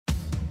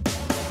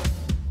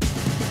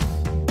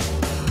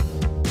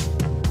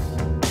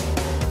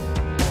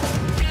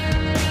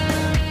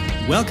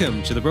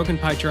Welcome to the Broken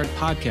Pie Chart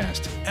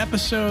Podcast,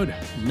 episode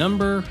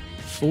number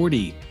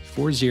 40.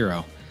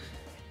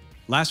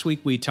 Last week,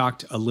 we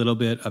talked a little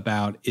bit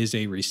about is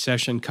a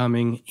recession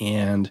coming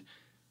and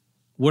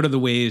what are the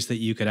ways that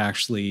you could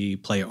actually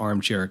play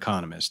armchair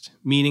economist,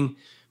 meaning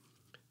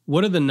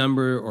what are the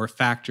number or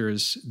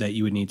factors that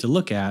you would need to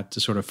look at to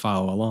sort of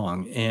follow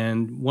along.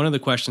 And one of the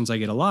questions I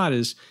get a lot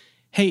is,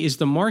 hey, is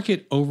the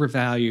market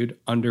overvalued,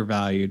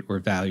 undervalued, or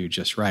valued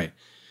just right?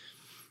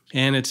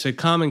 And it's a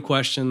common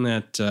question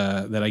that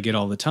I get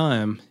all the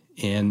time.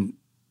 And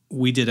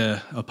we did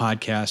a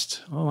podcast,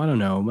 I don't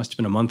know, it must have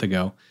been a month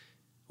ago,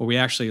 where we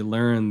actually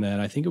learned that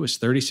I think it was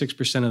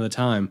 36% of the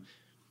time,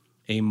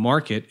 a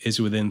market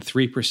is within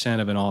 3%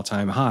 of an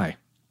all-time high.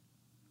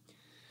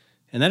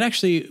 And that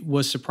actually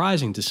was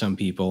surprising to some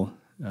people,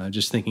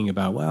 just thinking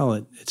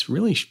about, it's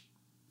really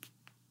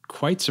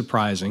quite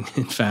surprising,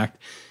 in fact,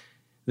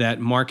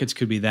 that markets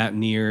could be that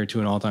near to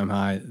an all-time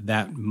high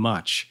that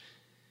much.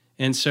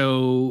 And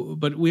so,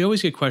 but we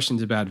always get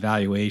questions about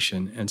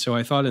valuation. And so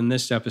I thought in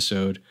this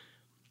episode,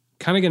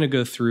 kind of going to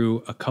go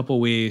through a couple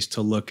ways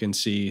to look and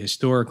see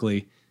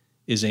historically,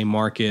 is a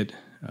market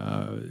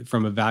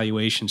from a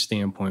valuation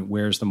standpoint,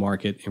 where's the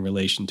market in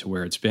relation to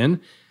where it's been?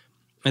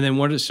 And then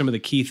what are some of the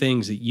key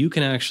things that you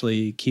can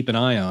actually keep an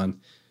eye on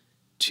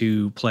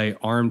to play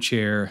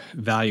armchair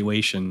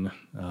valuation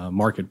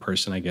market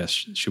person, I guess,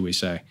 should we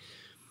say.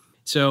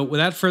 So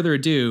without further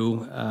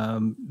ado,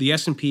 the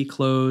S&P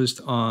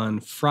closed on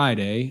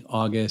Friday,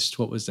 August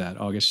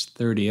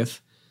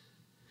 30th.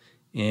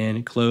 And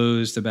it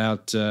closed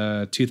about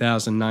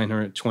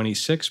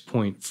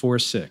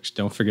 2,926.46.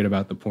 Don't forget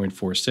about the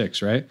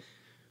 0.46, right?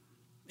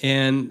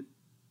 And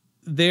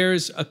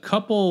there's a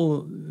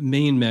couple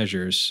main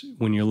measures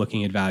when you're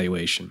looking at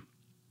valuation.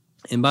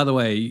 And by the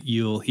way,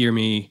 you'll hear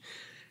me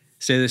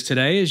say this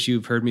today, as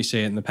you've heard me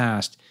say it in the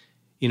past.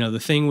 You know,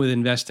 the thing with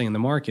investing in the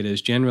market is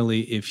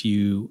generally if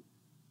you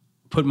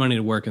put money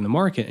to work in the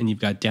market and you've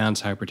got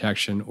downside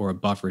protection or a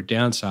buffered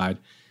downside,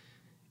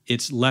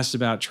 it's less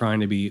about trying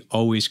to be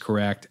always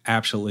correct,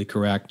 absolutely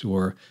correct,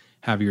 or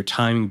have your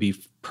timing be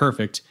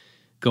perfect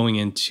going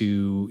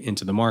into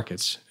the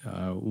markets.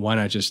 Why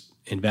not just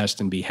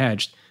invest and be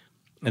hedged?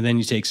 And then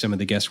you take some of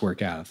the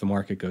guesswork out. If the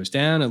market goes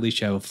down, at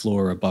least you have a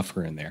floor or a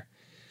buffer in there.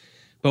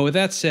 But with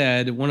that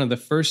said, one of the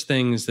first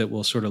things that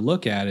we'll sort of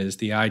look at is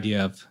the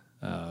idea of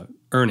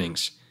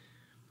earnings.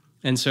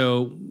 And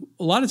so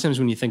a lot of times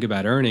when you think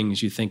about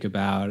earnings, you think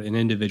about an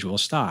individual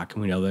stock.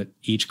 And we know that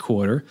each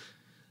quarter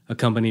a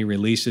company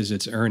releases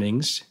its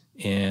earnings,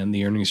 and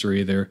the earnings are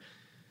either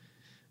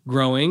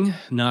growing,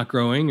 not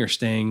growing, or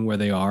staying where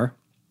they are.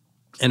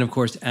 And of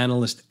course,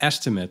 analyst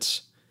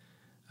estimates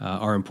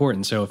are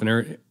important. So if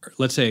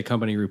let's say a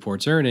company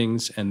reports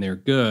earnings and they're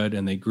good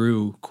and they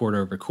grew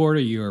quarter over quarter,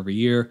 year over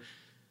year,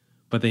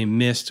 but they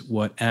missed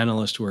what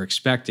analysts were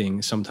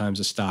expecting, sometimes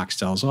the stock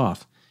sells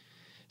off.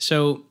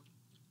 So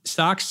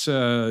stocks,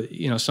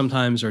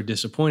 sometimes are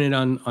disappointed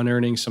on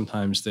earnings.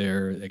 Sometimes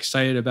they're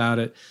excited about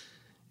it.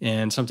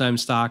 And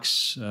sometimes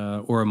stocks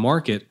or a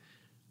market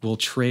will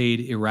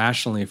trade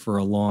irrationally for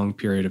a long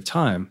period of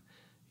time.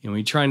 When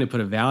you're trying to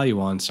put a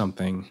value on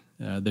something,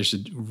 there's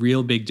a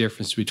real big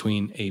difference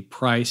between a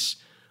price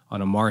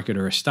on a market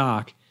or a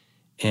stock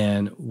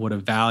and what a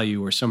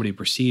value or somebody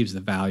perceives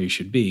the value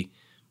should be.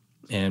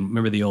 And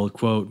remember the old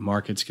quote,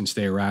 markets can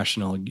stay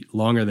irrational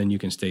longer than you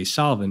can stay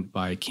solvent,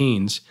 by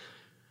Keynes.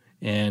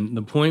 And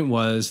the point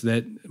was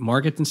that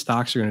markets and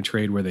stocks are going to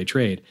trade where they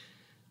trade.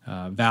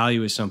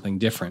 Value is something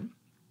different.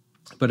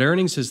 But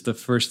earnings is the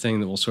first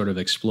thing that we'll sort of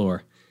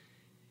explore.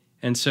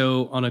 And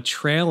so on a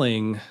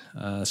trailing,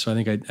 so I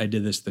think I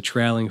did this, the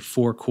trailing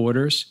 4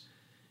 quarters.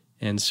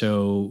 And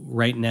so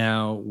right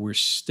now we're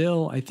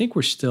still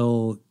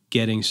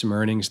getting some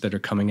earnings that are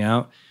coming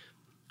out.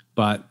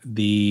 But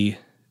the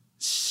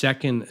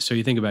second, so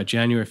you think about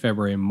January,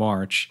 February, and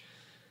March,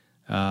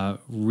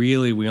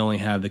 really we only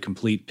have the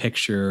complete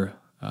picture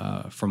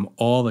from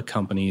all the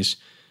companies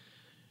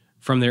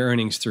from their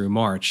earnings through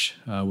March,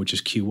 which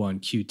is Q1.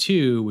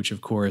 Q2, which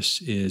of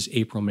course is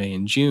April, May,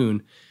 and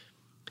June.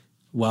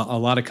 While a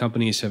lot of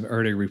companies have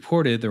already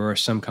reported, there are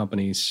some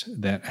companies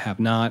that have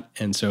not,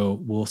 and so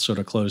we'll sort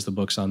of close the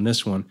books on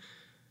this one.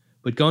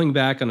 But going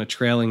back on a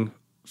trailing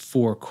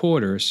 4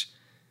 quarters,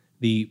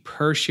 the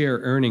per share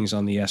earnings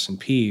on the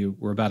S&P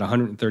were about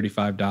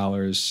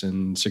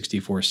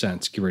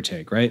 $135.64, give or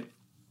take, right?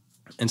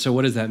 And so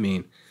what does that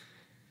mean?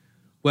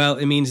 Well,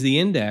 it means the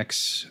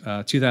index,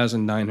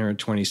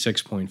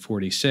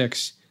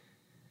 2,926.46,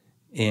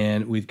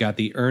 and we've got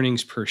the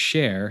earnings per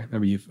share.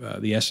 Remember,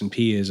 the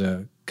S&P is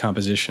a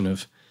composition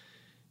of,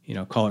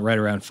 call it right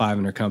around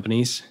 500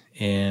 companies,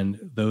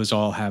 and those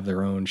all have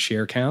their own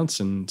share counts.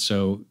 And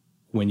so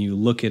when you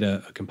look at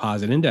a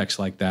composite index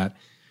like that,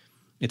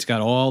 it's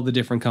got all the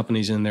different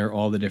companies in there,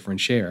 all the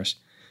different shares.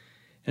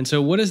 And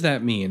so what does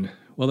that mean?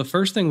 Well, the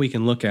first thing we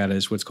can look at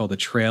is what's called a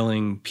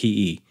trailing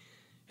PE.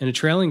 And a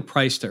trailing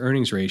price to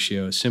earnings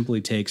ratio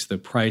simply takes the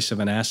price of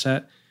an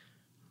asset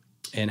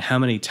and how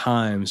many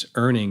times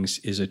earnings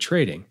is it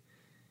trading.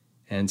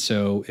 And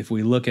so if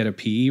we look at a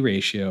PE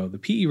ratio, the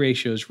PE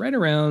ratio is right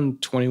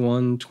around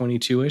 21,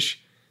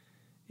 22-ish.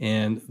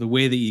 And the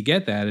way that you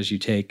get that is you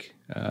take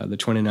the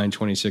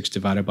 2926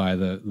 divided by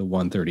the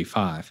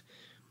 135.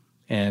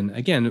 And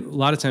again, a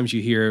lot of times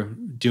you hear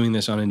doing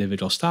this on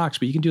individual stocks,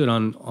 but you can do it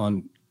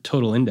on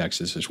total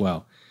indexes as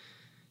well.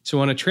 So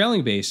on a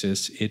trailing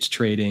basis, it's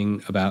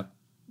trading about,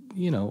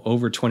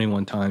 over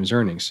 21 times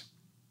earnings.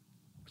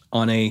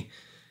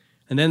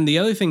 And then the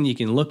other thing you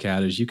can look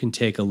at is you can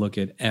take a look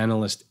at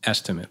analyst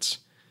estimates.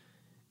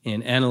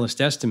 In analyst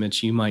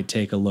estimates, you might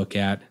take a look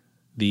at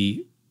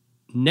the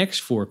next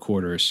 4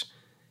 quarters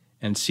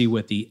and see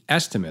what the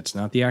estimates,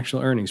 not the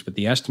actual earnings, but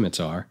the estimates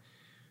are.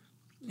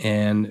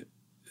 And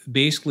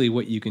basically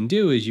what you can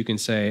do is you can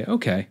say,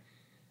 okay,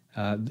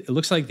 it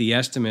looks like the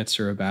estimates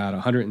are about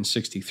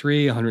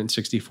 $163,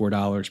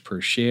 $164 per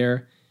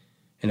share.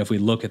 And if we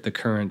look at the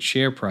current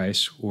share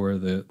price or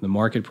the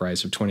market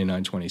price of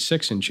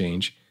 $29.26 and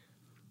change,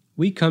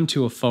 we come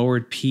to a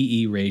forward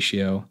PE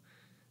ratio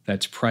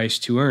that's price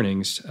to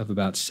earnings of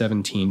about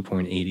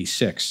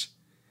 17.86.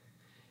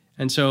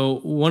 And so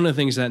one of the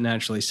things that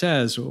naturally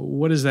says,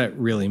 what does that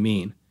really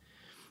mean?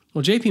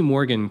 Well, JP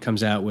Morgan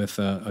comes out with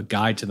a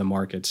guide to the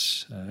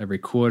markets every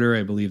quarter.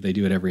 I believe they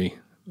do it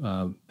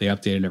they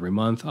update it every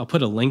month. I'll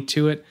put a link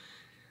to it.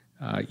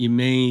 You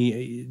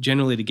may,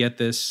 generally to get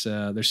this,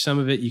 there's some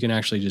of it you can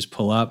actually just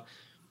pull up.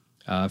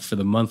 For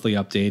the monthly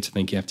updates, I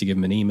think you have to give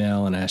them an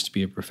email, and it has to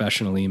be a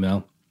professional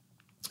email.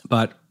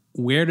 But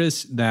where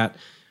does that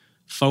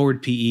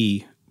forward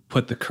PE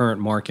put the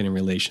current market in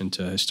relation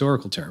to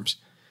historical terms?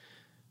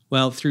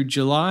 Well, through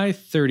July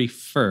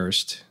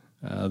 31st,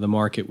 the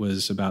market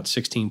was about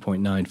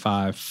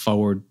 16.95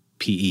 forward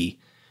PE.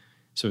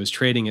 So it's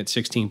trading at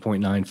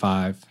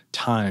 16.95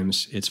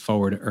 times its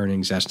forward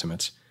earnings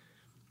estimates.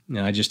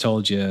 Now, I just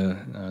told you,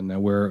 now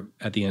we're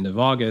at the end of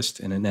August,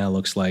 and it now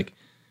looks like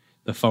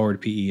the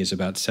forward PE is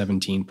about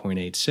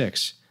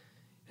 17.86.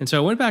 And so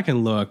I went back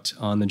and looked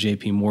on the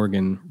JP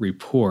Morgan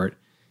report,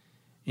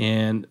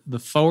 and the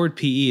forward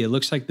PE, it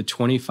looks like the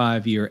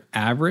 25-year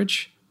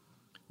average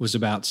was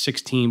about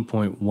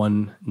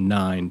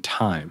 16.19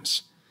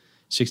 times.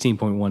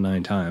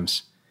 16.19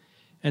 times.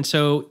 And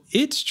so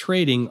it's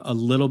trading a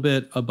little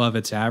bit above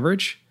its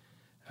average.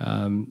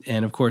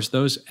 And of course,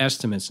 those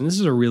estimates, and this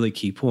is a really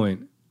key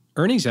point,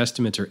 earnings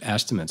estimates are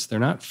estimates. They're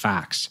not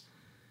facts.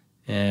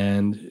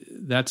 And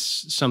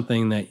that's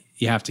something that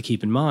you have to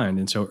keep in mind.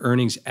 And so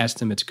earnings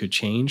estimates could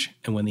change.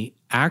 And when the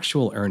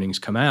actual earnings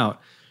come out,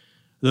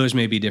 those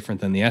may be different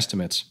than the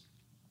estimates.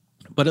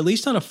 But at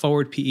least on a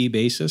forward PE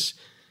basis,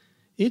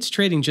 it's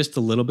trading just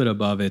a little bit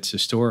above its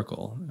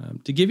historical.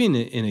 To give you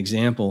an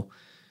example,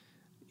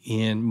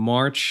 in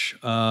March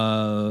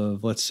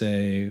of, let's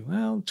say,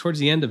 towards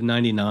the end of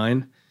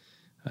 99,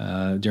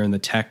 during the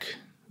tech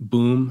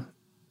boom,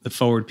 the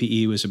forward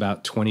PE was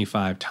about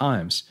 25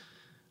 times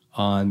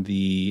on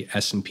the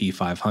S&P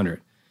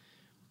 500.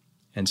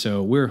 And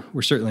so we're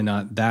certainly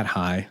not that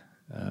high.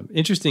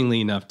 Interestingly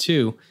enough,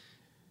 too,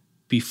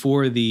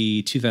 before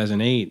the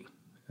 2008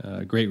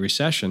 Great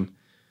Recession,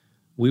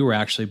 we were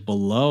actually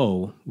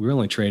below. We were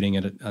only trading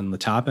at on the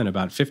top end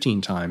about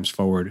 15 times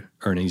forward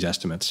earnings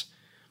estimates.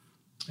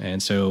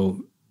 And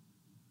so,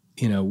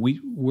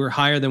 we're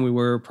higher than we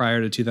were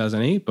prior to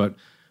 2008, but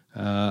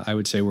I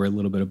would say we're a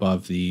little bit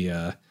above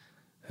the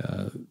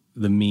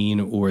mean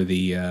or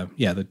the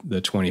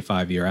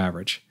 25-year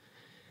average.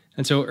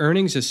 And so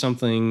earnings is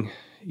something,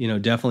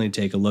 definitely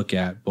take a look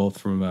at, both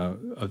from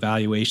a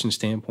valuation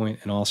standpoint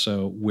and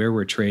also where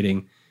we're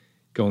trading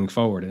going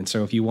forward. And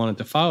so if you wanted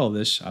to follow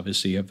this,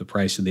 obviously you have the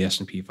price of the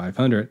S&P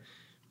 500,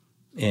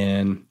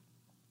 and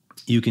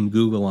you can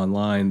Google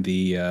online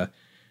the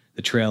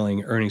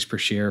trailing earnings per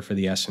share for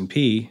the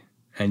S&P,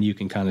 and you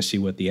can kind of see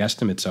what the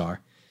estimates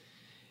are.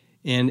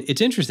 And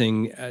it's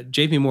interesting,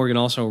 JP Morgan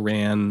also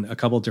ran a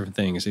couple of different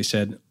things. They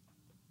said,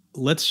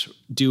 let's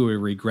do a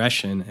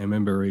regression. And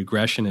remember,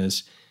 regression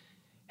is,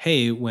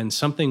 hey, when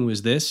something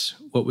was this,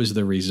 what was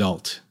the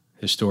result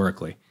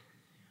historically?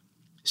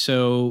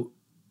 So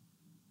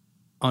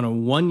on a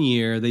 1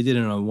 year, they did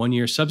it on a 1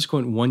 year,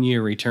 subsequent 1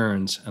 year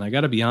returns. And I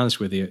got to be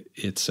honest with you,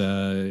 it's,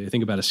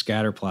 think about a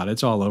scatter plot.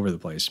 It's all over the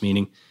place,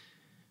 meaning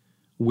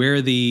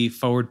where the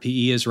forward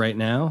PE is right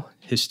now,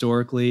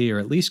 historically, or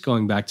at least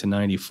going back to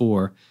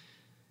 94,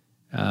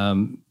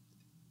 1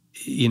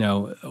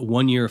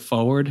 year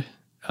forward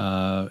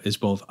is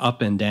both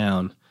up and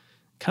down,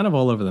 kind of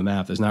all over the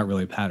map. There's not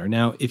really a pattern.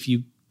 Now, if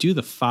you do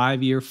the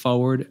 5-year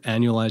forward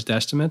annualized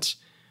estimates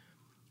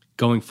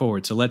going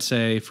forward, so let's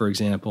say, for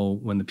example,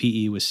 when the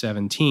PE was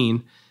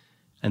 17,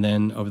 and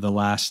then over the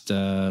last,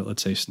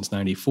 let's say since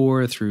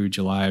 94 through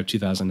July of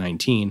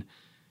 2019,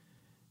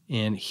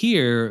 and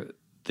here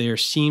there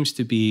seems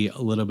to be a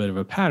little bit of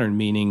a pattern,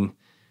 meaning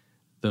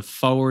the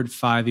forward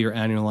 5-year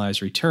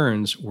annualized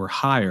returns were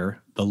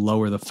higher the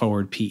lower the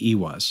forward PE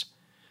was.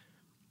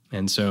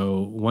 And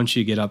so once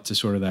you get up to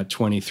sort of that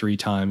 23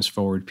 times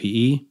forward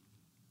PE,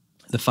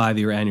 the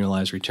 5-year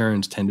annualized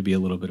returns tend to be a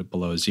little bit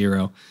below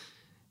zero.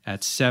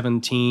 At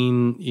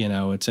 17,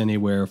 it's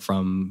anywhere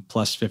from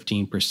plus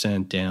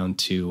 15% down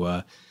to,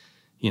 a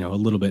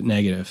little bit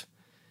negative.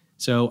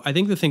 So I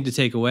think the thing to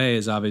take away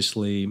is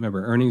obviously,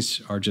 remember,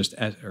 earnings are just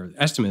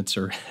estimates,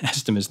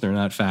 they're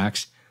not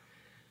facts.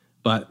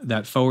 But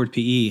that forward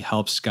PE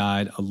helps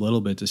guide a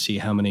little bit to see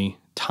how many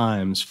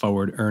times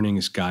forward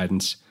earnings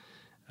guidance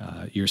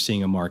you're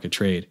seeing a market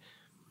trade.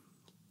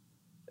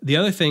 The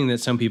other thing that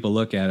some people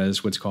look at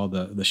is what's called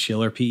the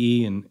Shiller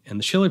PE. And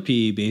the Shiller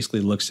PE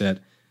basically looks at,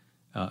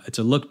 it's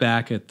a look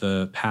back at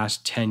the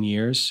past 10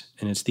 years,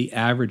 and it's the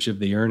average of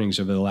the earnings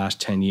over the last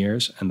 10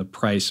 years and the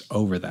price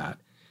over that.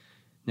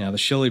 Now, the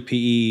Shiller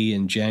PE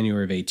in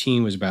January of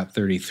 18 was about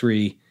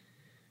 33.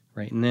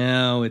 Right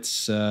now,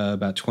 it's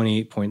about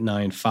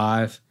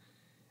 28.95.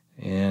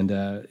 And,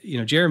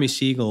 Jeremy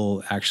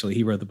Siegel, actually,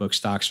 he wrote the book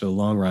Stocks for the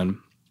Long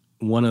Run.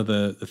 One of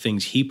the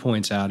things he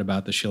points out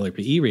about the Shiller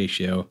PE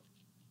ratio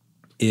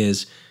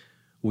is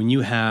when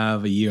you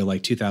have a year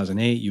like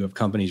 2008, you have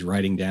companies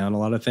writing down a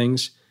lot of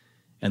things,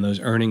 and those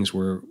earnings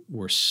were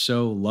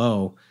so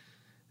low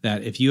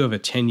that if you have a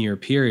 10-year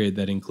period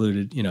that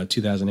included,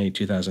 2008,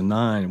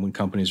 2009, when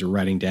companies were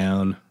writing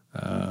down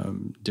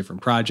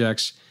different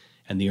projects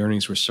and the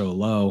earnings were so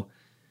low,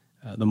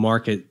 the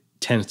market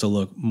tends to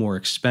look more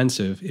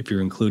expensive if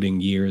you're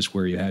including years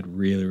where you had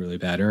really, really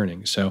bad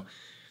earnings. So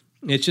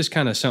it's just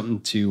kind of something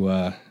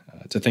to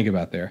think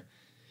about there.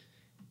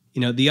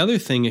 The other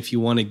thing, if you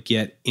want to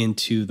get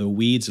into the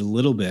weeds a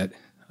little bit,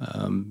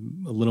 a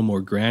little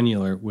more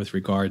granular with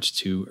regards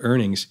to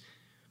earnings,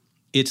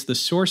 it's the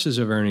sources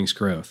of earnings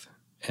growth.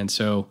 And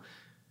so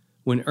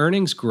when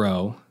earnings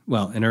grow,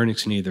 and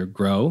earnings can either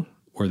grow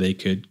or they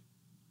could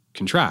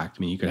contract.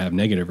 I mean, you could have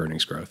negative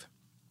earnings growth.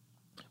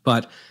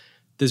 But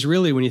there's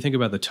really, when you think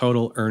about the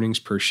total earnings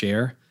per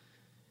share,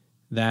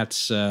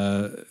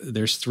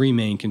 there's three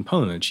main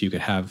components. You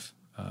could have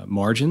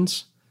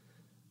margins,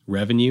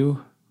 revenue,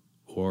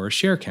 or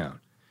share count.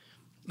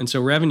 And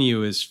so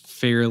revenue is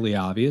fairly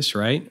obvious,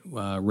 right?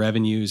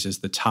 Revenues is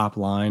the top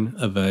line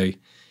of an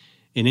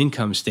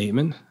income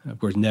statement. Of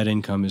course, net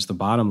income is the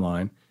bottom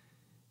line.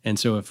 And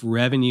so if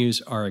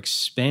revenues are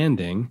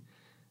expanding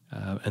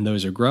and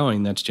those are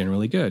growing, that's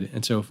generally good.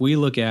 And so if we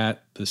look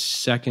at the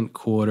second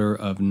quarter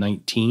of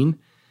 19,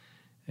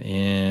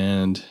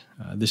 and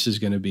this is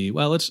going to be,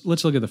 let's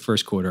look at the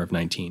first quarter of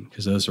 19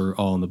 because those are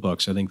all in the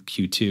books. I think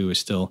Q2 is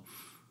still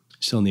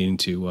needing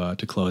to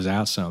close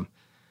out some.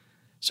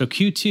 So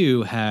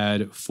Q2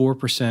 had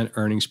 4%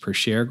 earnings per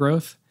share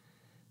growth.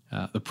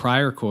 The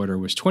prior quarter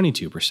was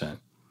 22%.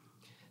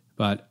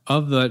 But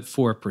of that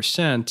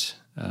 4%,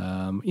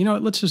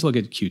 let's just look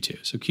at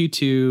Q2. So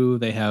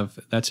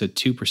Q2, that's at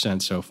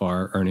 2% so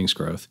far, earnings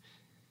growth.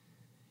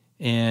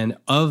 And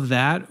of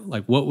that,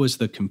 what was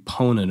the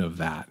component of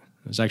that?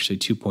 It was actually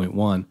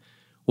 2.1.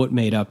 What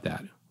made up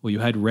that? Well, you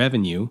had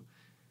revenue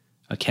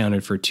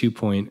accounted for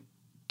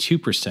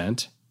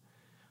 2.2%,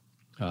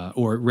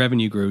 or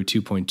revenue grew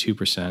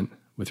 2.2%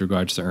 with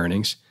regards to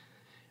earnings.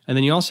 And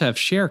then you also have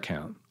share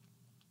count.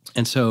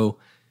 And so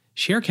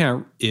share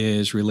count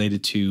is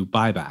related to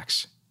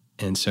buybacks.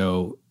 And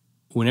so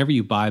whenever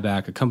you buy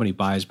back, a company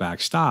buys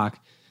back stock,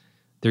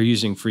 they're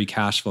using free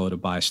cash flow to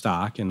buy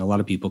stock. And a lot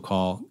of people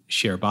call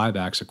share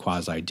buybacks a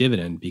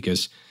quasi-dividend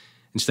because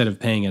instead of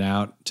paying it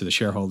out to the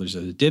shareholders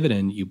as a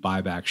dividend, you buy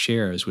back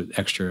shares with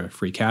extra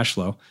free cash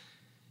flow.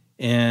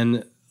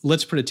 And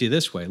let's put it to you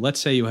this way.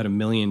 Let's say you had 1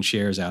 million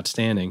shares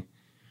outstanding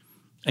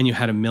and you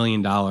had $1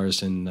 million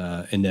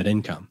in net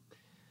income.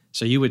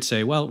 So you would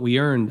say, we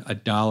earned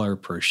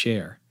 $1 per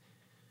share.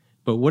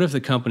 But what if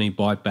the company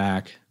bought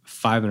back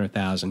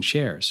 500,000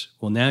 shares?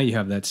 Well, now you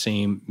have that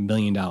same $1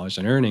 million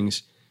in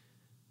earnings,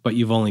 but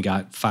you've only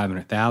got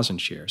 500,000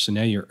 shares. So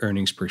now your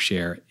earnings per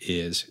share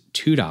is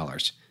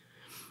 $2.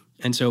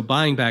 And so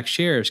buying back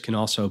shares can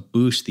also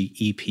boost the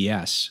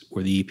EPS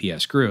or the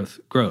EPS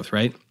growth,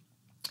 right?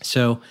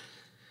 So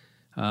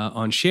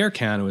on share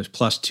count, it was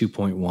plus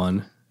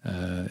 2.1.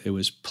 It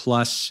was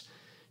plus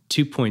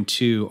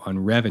 2.2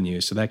 on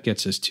revenue. So that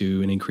gets us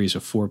to an increase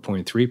of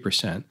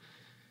 4.3%.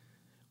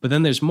 But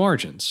then there's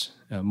margins.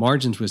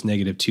 Margins was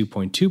negative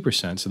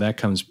 2.2%. So that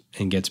comes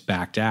and gets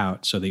backed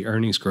out. So the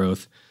earnings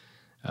growth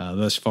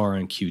thus far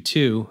in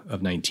Q2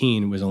 of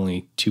 19 was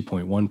only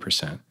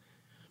 2.1%.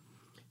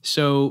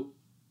 So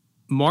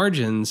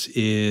margins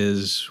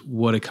is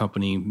what a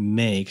company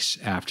makes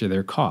after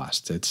their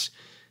costs. It's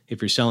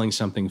if you're selling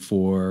something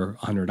for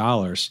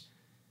 $100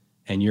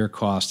 and your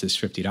cost is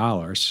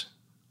 $50,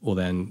 well,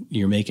 then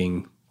you're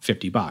making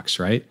 $50,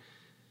 right?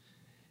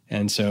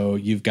 And so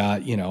you've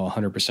got,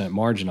 100%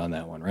 margin on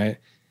that one, right?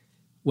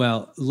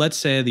 Well, let's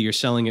say that you're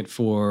selling it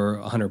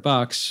for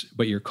 $100,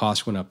 but your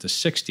cost went up to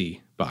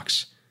 $60.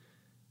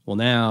 Well,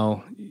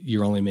 now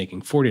you're only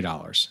making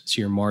 $40, so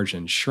your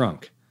margin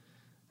shrunk.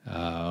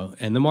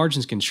 And the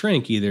margins can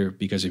shrink either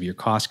because of your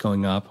cost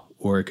going up,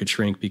 or it could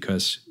shrink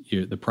because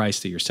the price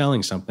that you're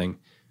selling something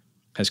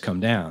has come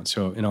down.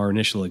 So in our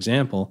initial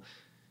example,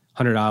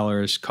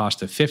 $100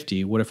 cost of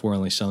 $50. What if we're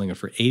only selling it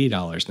for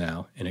 $80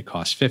 now and it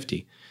costs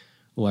 $50?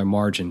 Well, our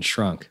margin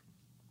shrunk.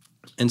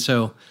 And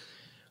so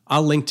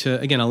I'll link to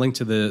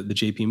the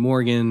JP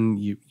Morgan.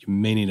 You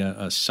may need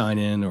a sign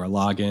in or a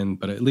login,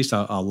 but at least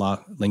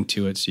I'll link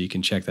to it so you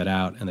can check that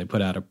out. And they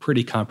put out a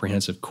pretty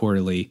comprehensive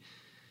quarterly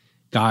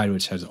guide,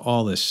 which has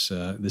all this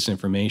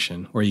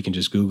information, or you can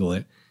just Google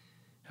it.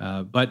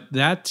 But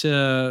that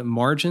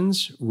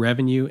margins,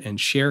 revenue, and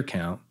share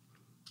count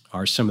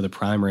are some of the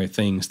primary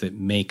things that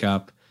make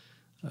up,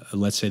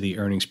 let's say, the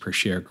earnings per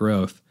share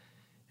growth.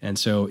 And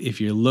so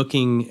if you're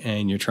looking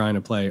and you're trying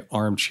to play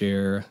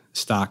armchair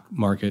stock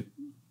market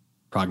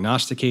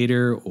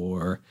prognosticator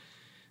or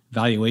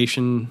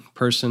valuation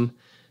person,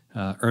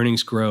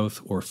 earnings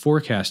growth or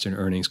forecasted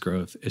earnings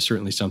growth is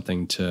certainly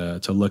something to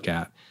look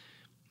at.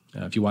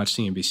 If you watch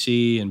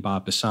CNBC and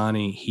Bob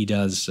Pisani, he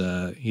does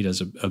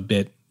a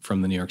bit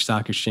from the New York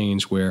Stock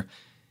Exchange where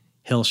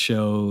he'll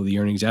show the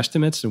earnings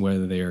estimates and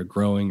whether they are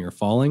growing or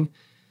falling.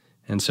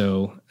 And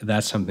so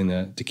that's something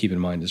to keep in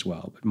mind as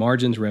well. But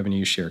margins,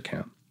 revenue, share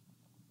count.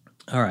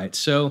 All right,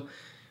 so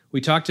we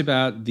talked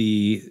about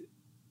the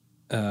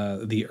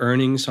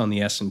earnings on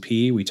the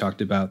S&P. We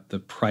talked about the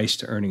price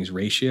to earnings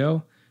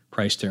ratio,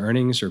 price to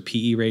earnings or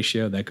PE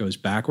ratio that goes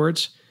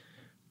backwards.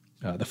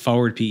 The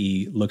forward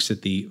PE looks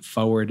at the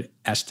forward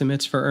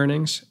estimates for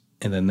earnings,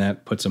 and then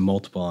that puts a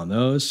multiple on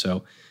those.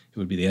 So it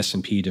would be the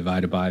S&P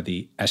divided by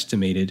the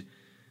estimated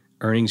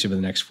earnings over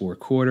the next 4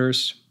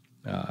 quarters.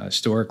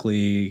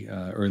 Historically,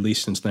 or at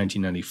least since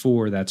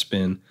 1994, that's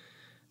been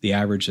the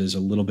average is a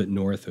little bit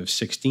north of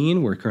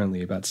 16. We're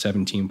currently about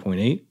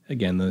 17.8.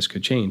 Again, those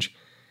could change.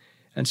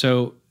 And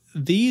so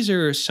these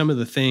are some of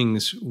the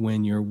things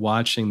when you're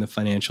watching the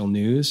financial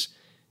news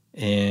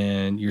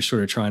and you're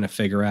sort of trying to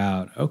figure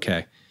out,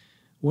 okay,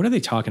 what are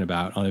they talking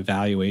about on a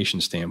valuation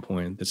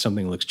standpoint that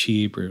something looks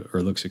cheap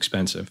or looks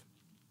expensive?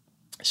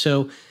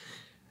 So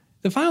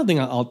the final thing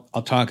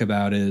I'll talk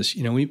about is,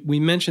 we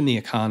mentioned the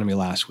economy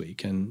last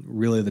week, and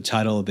really the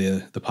title of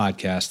the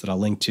podcast that I'll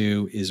link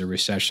to is A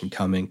Recession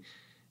Coming.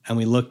 And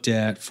we looked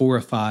at 4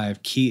 or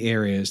 5 key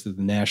areas that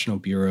the National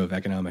Bureau of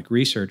Economic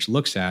Research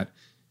looks at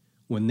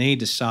when they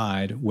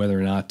decide whether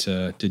or not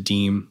to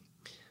deem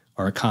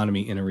our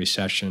economy in a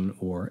recession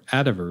or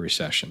out of a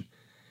recession.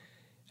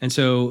 And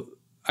so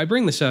I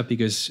bring this up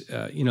because,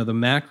 the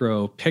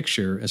macro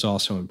picture is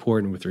also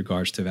important with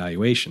regards to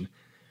valuation.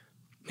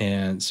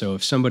 And so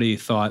if somebody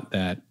thought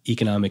that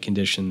economic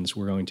conditions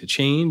were going to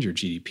change or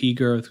GDP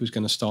growth was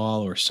going to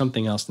stall or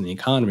something else in the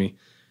economy,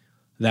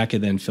 that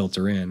could then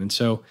filter in. And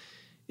so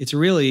it's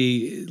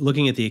really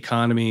looking at the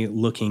economy,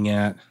 looking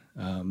at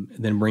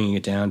then bringing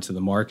it down to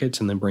the markets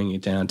and then bringing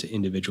it down to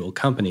individual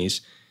companies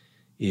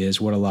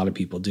is what a lot of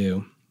people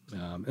do.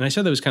 And I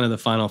said that was kind of the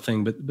final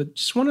thing, but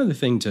just one other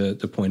thing to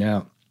point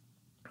out.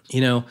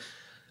 A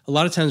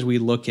lot of times we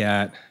look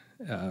at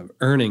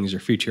earnings or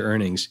future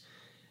earnings,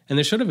 and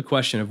there's sort of a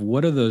question of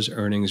what are those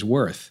earnings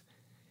worth?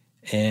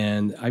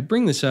 And I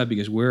bring this up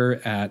because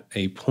we're at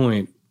a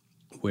point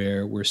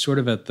where we're sort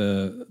of at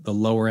the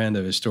lower end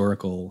of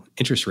historical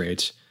interest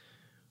rates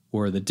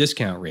or the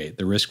discount rate,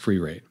 the risk-free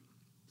rate.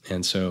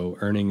 And so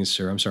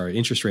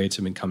interest rates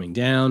have been coming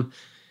down.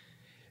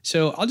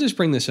 So I'll just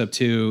bring this up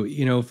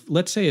too.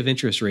 Let's say if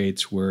interest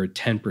rates were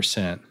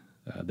 10%,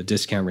 the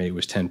discount rate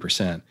was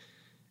 10%,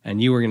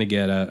 and you were going to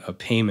get a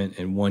payment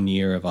in 1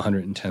 year of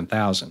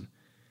 $110,000.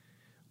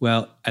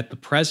 Well, at the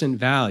present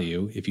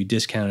value, if you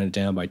discounted it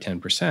down by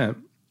 10%,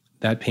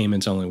 that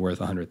payment's only worth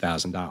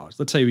 $100,000.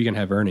 Let's say you're going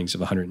to have earnings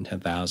of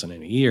 $110,000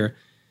 in a year,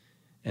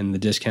 and the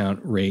discount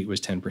rate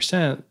was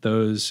 10%.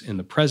 Those in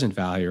the present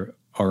value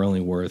are only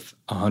worth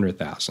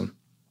 $100,000.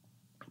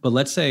 But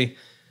let's say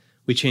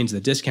we change the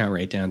discount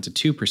rate down to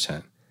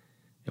 2%,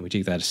 and we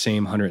take that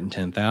same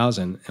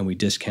 $110,000 and we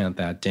discount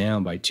that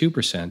down by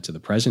 2% to the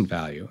present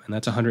value, and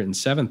that's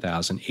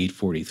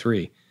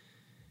 $107,843.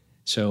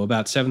 So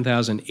about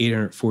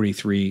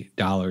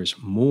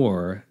 $7,843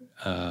 more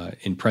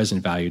in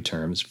present value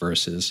terms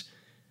versus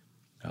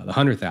the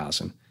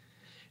 $100,000.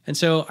 And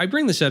so I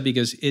bring this up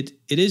because it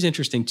is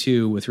interesting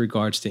too with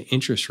regards to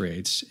interest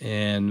rates.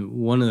 And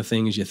one of the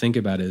things you think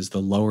about is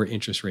the lower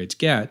interest rates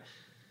get,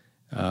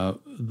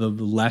 the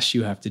less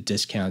you have to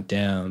discount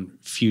down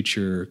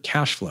future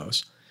cash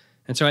flows.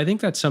 And so I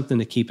think that's something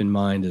to keep in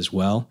mind as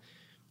well.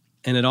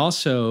 And it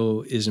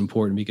also is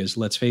important because,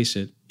 let's face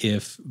it,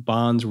 if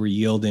bonds were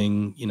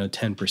yielding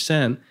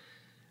 10%,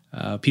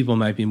 people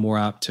might be more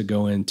apt to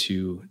go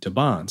into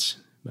bonds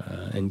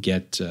and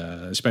get,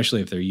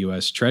 especially if they're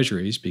U.S.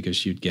 Treasuries,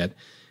 because you'd get, at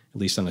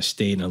least on a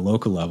state and a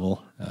local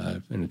level,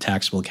 in a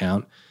taxable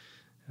account,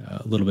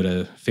 a little bit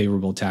of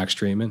favorable tax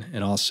treatment.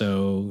 And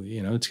also,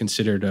 it's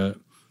considered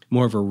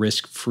more of a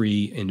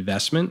risk-free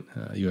investment.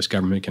 The U.S.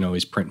 government can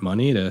always print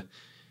money to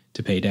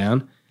pay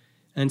down.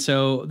 And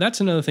so that's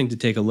another thing to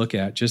take a look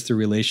at, just the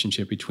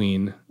relationship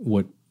between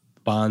what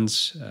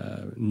bonds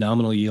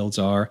nominal yields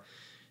are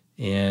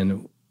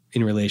and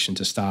in relation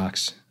to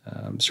stocks.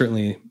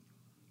 Certainly,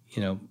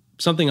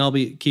 something I'll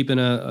be keeping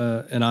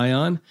an eye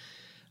on.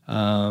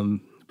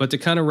 But to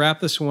kind of wrap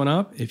this one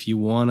up, if you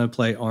want to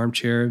play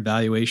armchair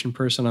valuation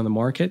person on the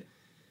market,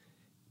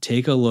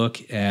 take a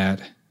look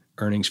at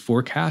earnings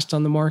forecast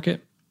on the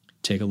market,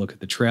 take a look at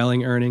the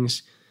trailing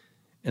earnings,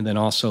 and then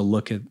also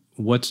look at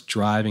what's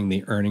driving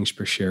the earnings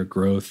per share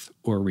growth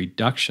or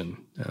reduction.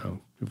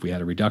 If we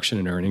had a reduction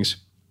in earnings.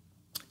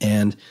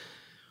 And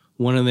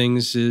one of the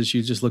things is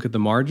you just look at the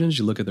margins,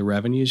 you look at the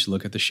revenues, you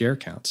look at the share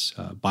counts.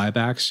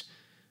 Buybacks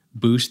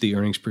boost the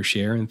earnings per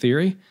share in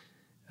theory.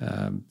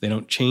 They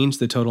don't change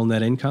the total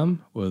net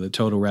income or the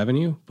total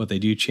revenue, but they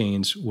do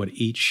change what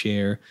each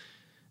share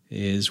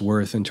is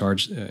worth in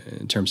terms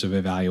of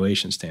a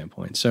valuation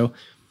standpoint. So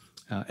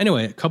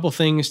anyway, a couple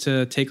things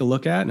to take a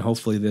look at, and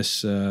hopefully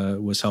this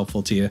was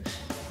helpful to you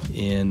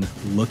in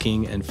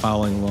looking and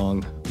following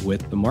along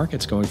with the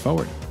markets going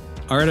forward.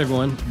 All right,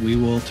 everyone, we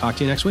will talk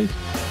to you next week.